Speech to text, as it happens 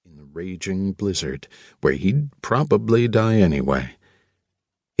raging blizzard, where he'd probably die anyway.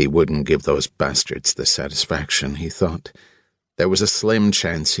 He wouldn't give those bastards the satisfaction, he thought. There was a slim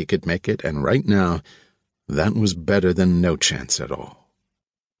chance he could make it, and right now, that was better than no chance at all.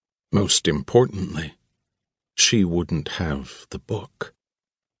 Most importantly, she wouldn't have the book.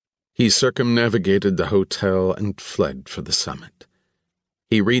 He circumnavigated the hotel and fled for the summit.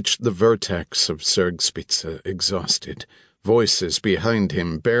 He reached the vertex of Zugspitze exhausted, voices behind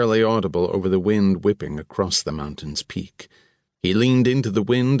him barely audible over the wind whipping across the mountain's peak. He leaned into the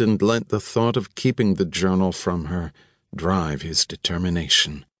wind and let the thought of keeping the journal from her drive his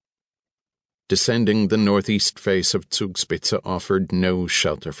determination. Descending the northeast face of Zugspitze offered no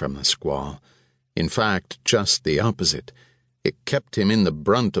shelter from the squall. In fact, just the opposite. It kept him in the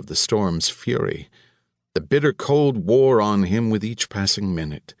brunt of the storm's fury. The bitter cold wore on him with each passing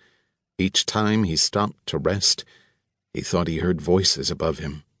minute. Each time he stopped to rest, he thought he heard voices above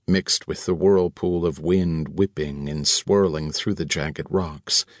him, mixed with the whirlpool of wind whipping and swirling through the jagged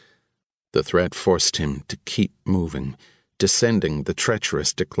rocks. The threat forced him to keep moving, descending the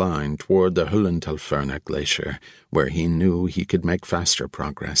treacherous decline toward the Höhlentalferner Glacier, where he knew he could make faster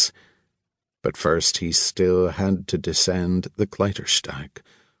progress. But first he still had to descend the Kleitersteig,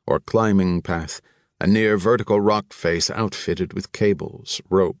 or climbing path, a near vertical rock face outfitted with cables,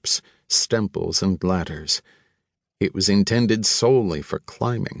 ropes, stemples, and ladders. It was intended solely for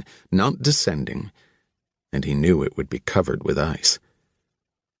climbing, not descending, and he knew it would be covered with ice.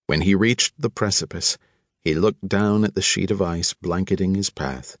 When he reached the precipice, he looked down at the sheet of ice blanketing his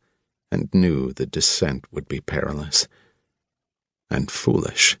path, and knew the descent would be perilous. And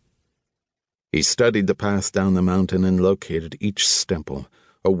foolish. He studied the path down the mountain and located each stemple,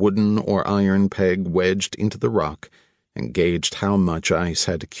 a wooden or iron peg wedged into the rock, and gauged how much ice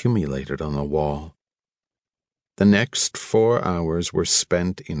had accumulated on the wall. The next 4 hours were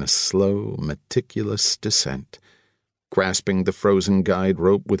spent in a slow, meticulous descent. Grasping the frozen guide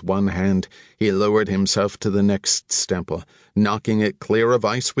rope with one hand, he lowered himself to the next stemple, knocking it clear of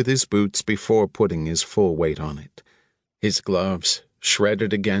ice with his boots before putting his full weight on it. His gloves,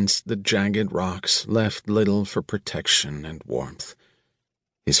 shredded against the jagged rocks, left little for protection and warmth.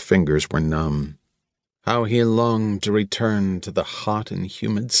 His fingers were numb. How he longed to return to the hot and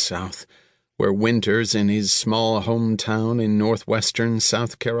humid South, where winters in his small hometown in northwestern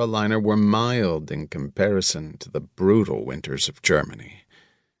South Carolina were mild in comparison to the brutal winters of Germany.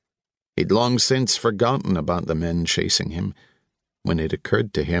 He'd long since forgotten about the men chasing him, when it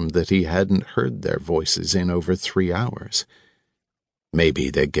occurred to him that he hadn't heard their voices in over 3 hours. Maybe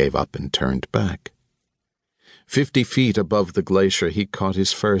they gave up and turned back. 50 feet above the glacier, he caught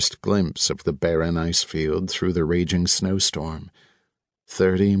his first glimpse of the barren ice field through the raging snowstorm.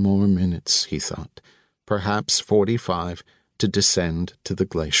 30 more minutes, he thought, perhaps 45, to descend to the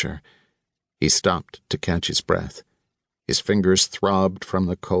glacier. He stopped to catch his breath. His fingers throbbed from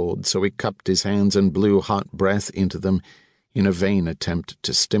the cold, so he cupped his hands and blew hot breath into them in a vain attempt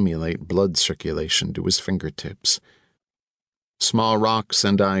to stimulate blood circulation to his fingertips. Small rocks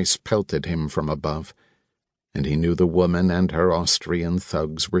and ice pelted him from above, and he knew the woman and her Austrian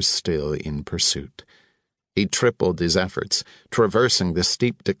thugs were still in pursuit. He tripled his efforts, traversing the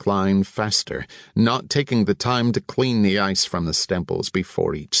steep decline faster, not taking the time to clean the ice from the stemples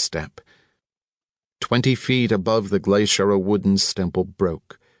before each step. 20 feet above the glacier, a wooden stemple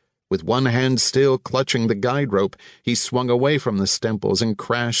broke. With one hand still clutching the guide rope, he swung away from the stemples and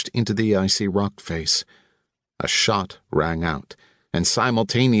crashed into the icy rock face. A shot rang out, and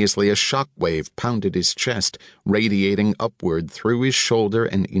simultaneously a shock wave pounded his chest, radiating upward through his shoulder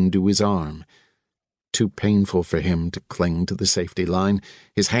and into his arm. Too painful for him to cling to the safety line,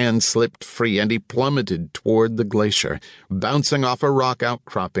 his hand slipped free and he plummeted toward the glacier, bouncing off a rock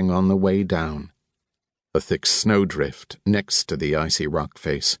outcropping on the way down. A thick snowdrift next to the icy rock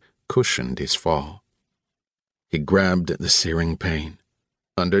face cushioned his fall. He grabbed at the searing pain.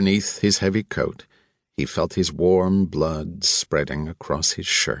 Underneath his heavy coat, he felt his warm blood spreading across his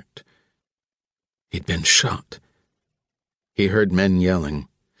shirt. He'd been shot. He heard men yelling.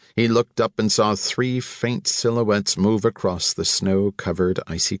 He looked up and saw 3 faint silhouettes move across the snow-covered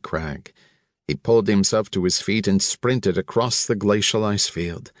icy crag. He pulled himself to his feet and sprinted across the glacial ice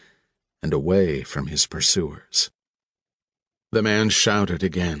field and away from his pursuers. The man shouted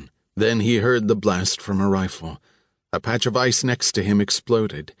again. Then he heard the blast from a rifle. A patch of ice next to him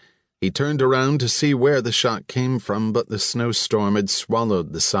exploded. He turned around to see where the shot came from, but the snowstorm had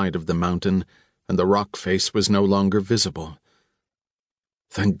swallowed the side of the mountain, and the rock face was no longer visible.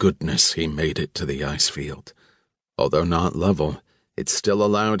 Thank goodness he made it to the ice field. Although not level, it still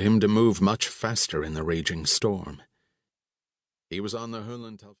allowed him to move much faster in the raging storm. He was on the Höhlentalferner